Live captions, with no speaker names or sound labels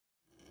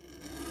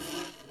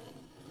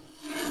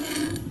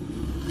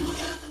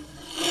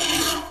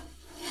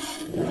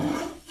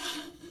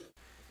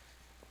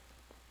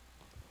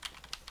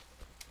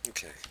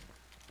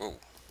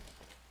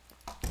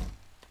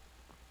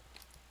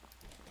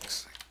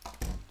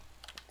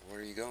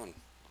you going?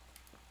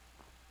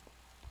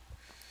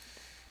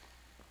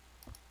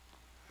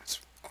 That's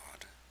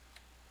odd.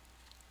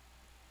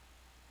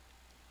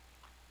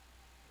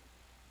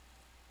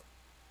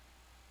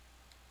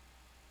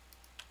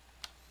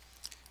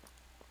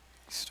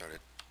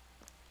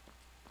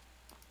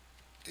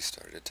 He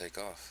started to take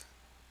off.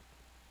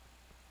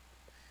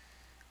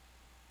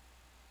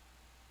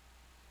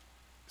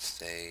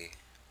 Stay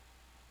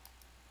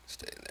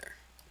in there.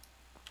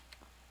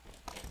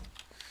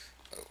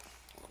 Oh,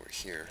 while we're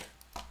here,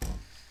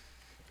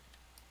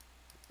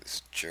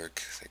 this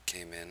jerk that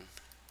came in,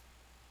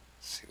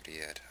 let's see what he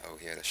had. Oh,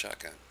 he had a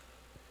shotgun.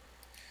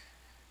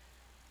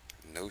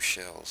 No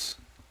shells.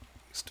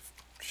 Must have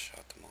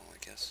shot them all, I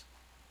guess.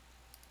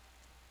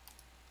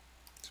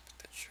 Let's put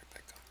that shirt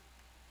back on.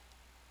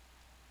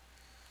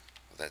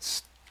 Well,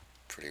 that's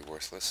pretty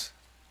worthless.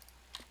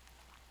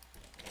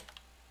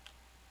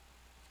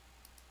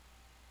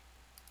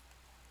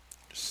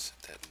 Just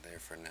set that in there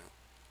for now.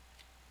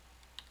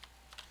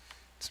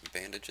 Some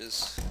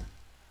bandages.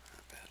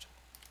 Not bad.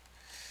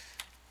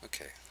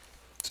 Okay,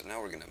 so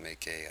now we're gonna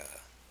make a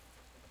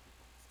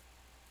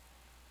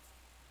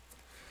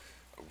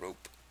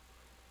rope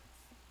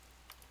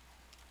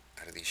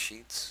out of these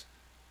sheets,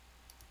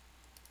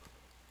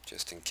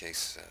 just in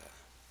case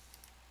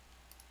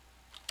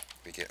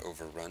we get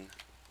overrun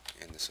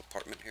in this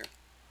apartment here.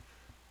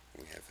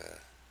 We have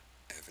a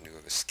avenue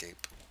of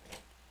escape.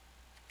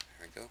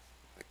 There we go,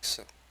 like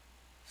so.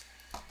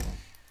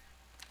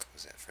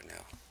 Close that for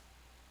now.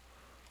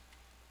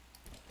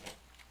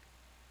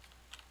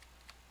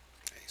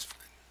 He's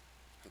fine.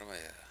 How do I,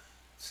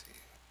 let's see,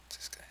 what's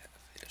this guy have?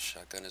 He had a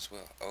shotgun as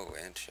well. Oh,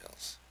 and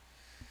shells.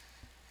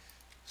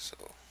 So,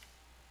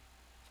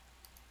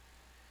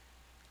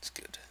 it's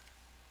good.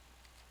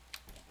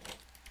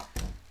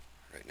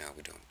 Right now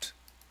we don't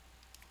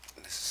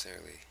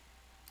necessarily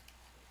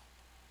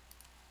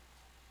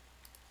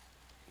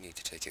need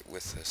to take it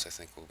with us. I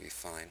think we'll be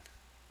fine.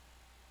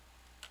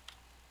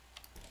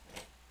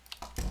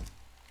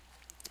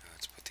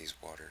 Let's put these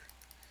water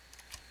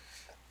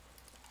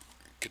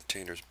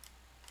containers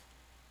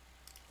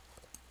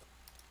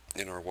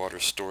in our water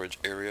storage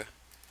area.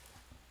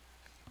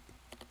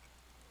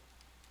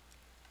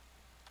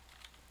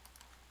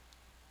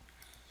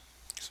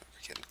 So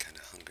we're getting kind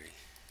of hungry.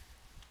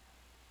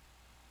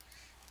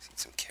 Let's eat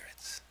some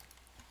carrots.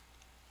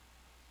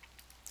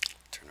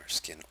 Turn our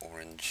skin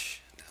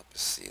orange and help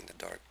us see in the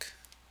dark.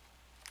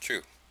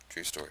 True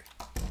story.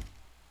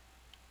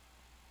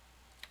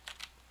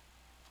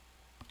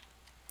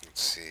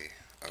 Let's see.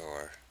 Oh,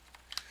 our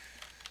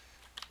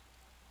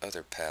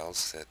other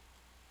pals that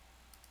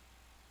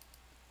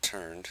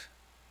turned.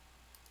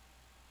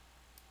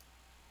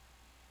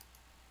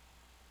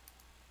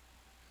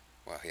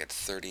 Wow, he had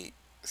 30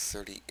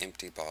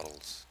 empty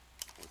bottles,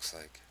 looks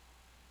like.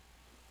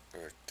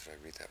 Or did I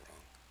read that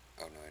wrong?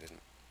 Oh no, I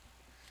didn't.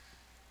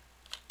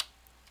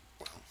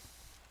 Well,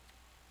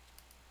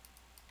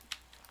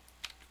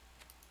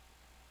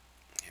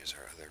 here's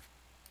our other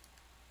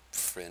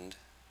friend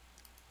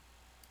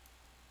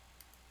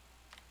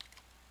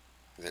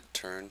that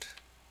turned.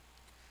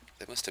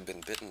 They must have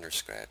been bitten or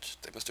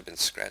scratched. They must have been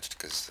scratched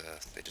because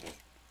they didn't.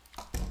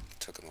 It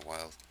took them a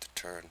while to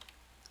turn.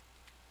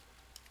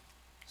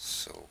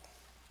 So,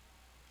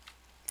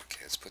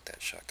 okay, let's put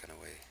that shotgun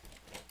away.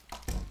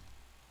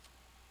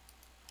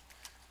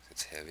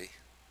 It's heavy.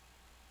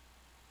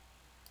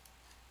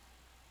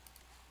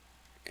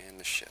 And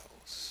the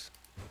shells.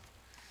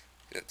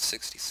 We got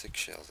 66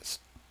 shells. That's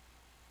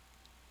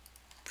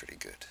pretty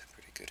good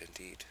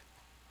indeed.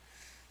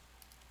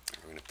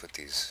 We're going to put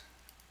these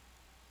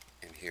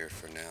in here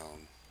for now.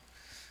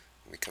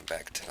 When we come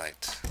back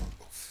tonight,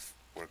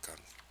 we'll work on...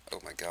 Oh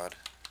my god.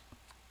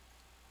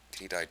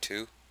 Did he die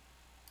too?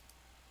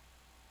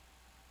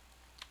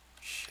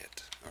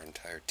 Shit. Our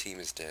entire team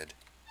is dead.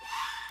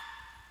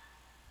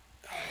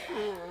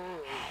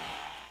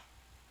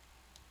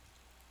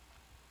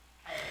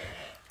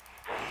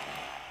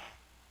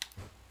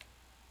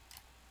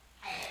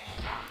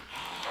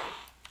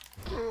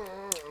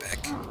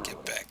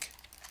 Get back.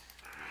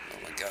 Oh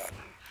my god.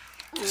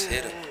 Just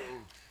hit him.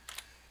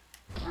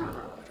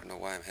 I don't know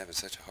why I'm having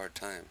such a hard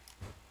time.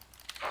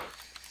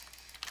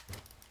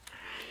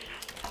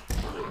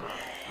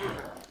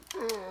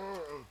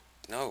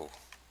 No.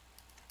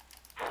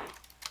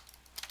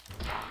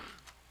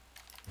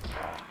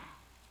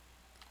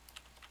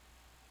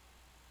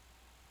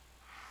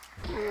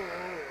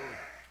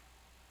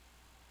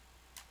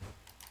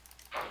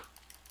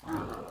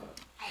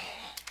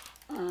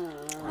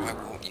 Why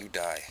won't you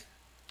die?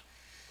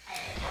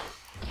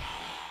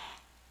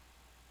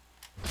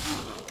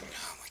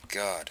 Oh my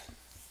god.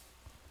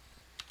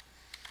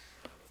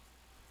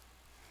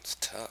 It's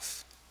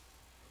tough.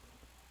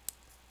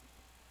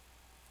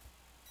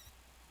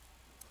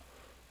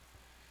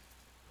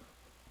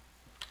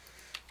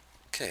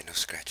 Okay, no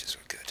scratches,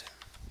 we're good.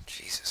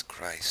 Jesus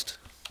Christ.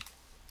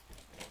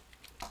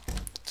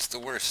 It's the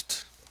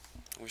worst.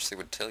 I wish they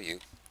would tell you.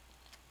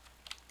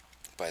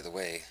 By the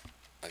way,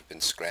 I've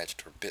been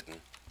scratched or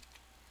bitten.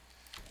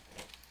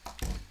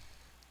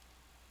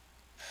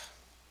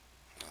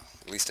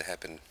 At least it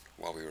happened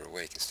while we were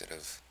awake instead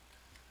of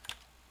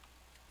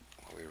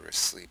while we were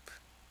asleep.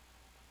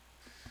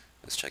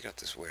 Let's check out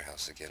this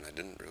warehouse again. I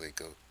didn't really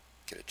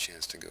get a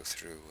chance to go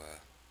through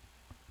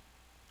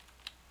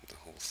the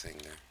whole thing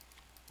there.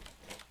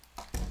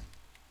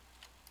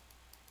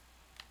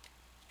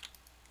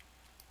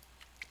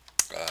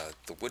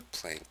 The wood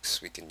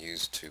planks we can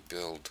use to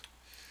build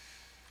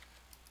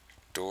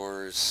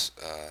doors,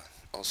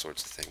 all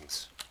sorts of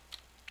things.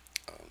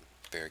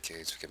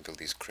 Barricades, we can build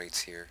these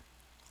crates here.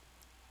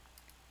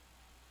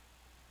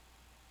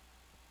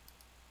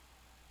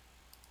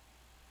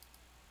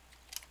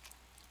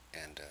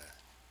 And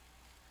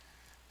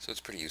so it's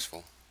pretty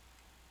useful.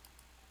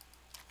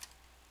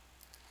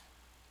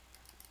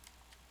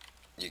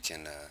 You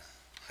can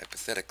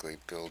hypothetically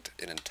build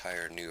an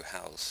entire new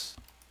house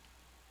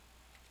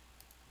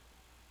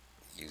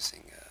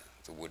using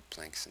the wood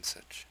planks and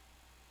such.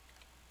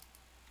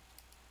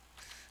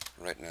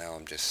 Right now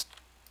I'm just,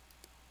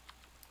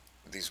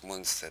 these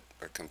ones that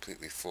are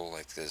completely full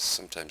like this,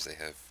 sometimes they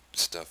have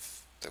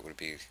stuff that would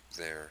be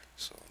there,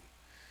 so I'm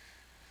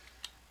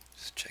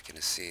just checking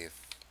to see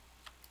if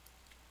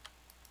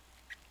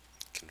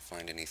I can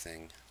find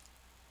anything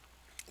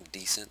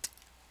decent.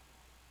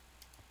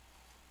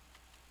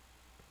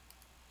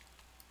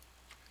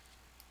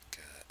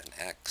 Like an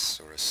axe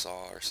or a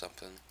saw or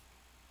something.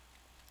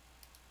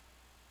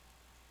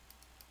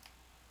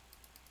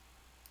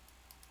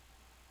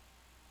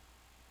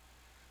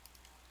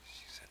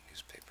 Use that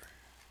newspaper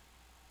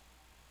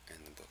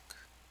and the book.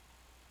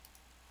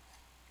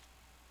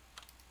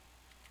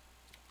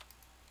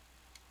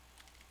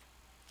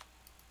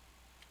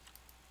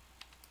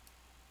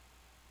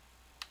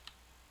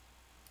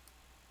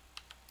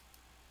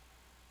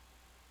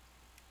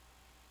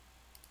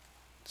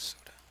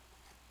 Soda.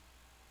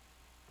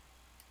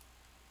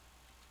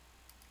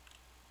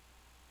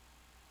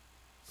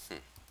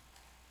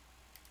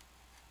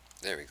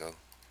 There we go. At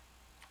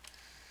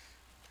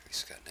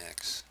least got an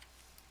axe.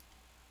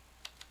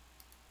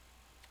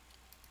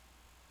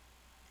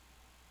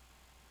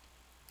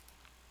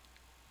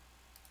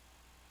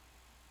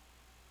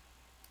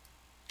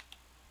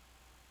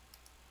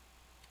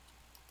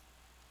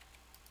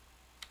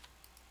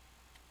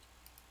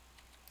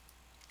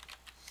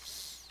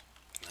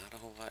 Not a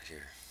whole lot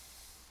here.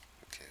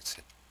 Okay, that's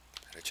it.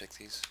 Did I check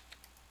these?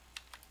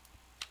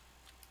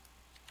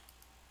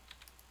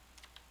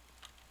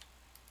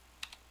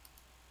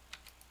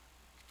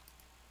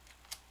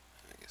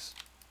 I guess.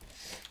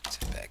 Let's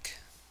head back.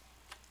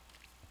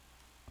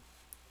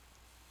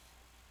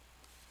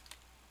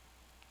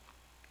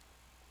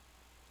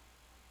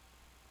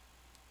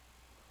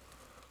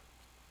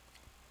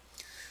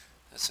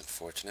 That's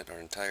unfortunate. Our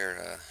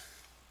entire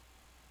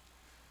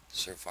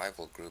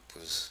survival group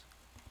was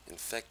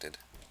infected.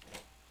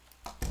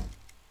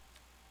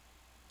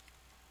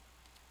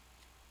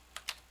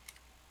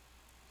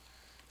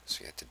 So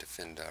we had to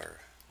defend our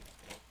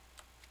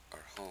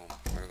home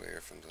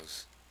earlier from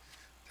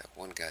that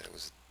one guy that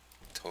was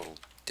a total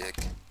dick.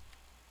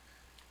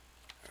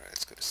 Alright,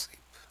 let's go to sleep.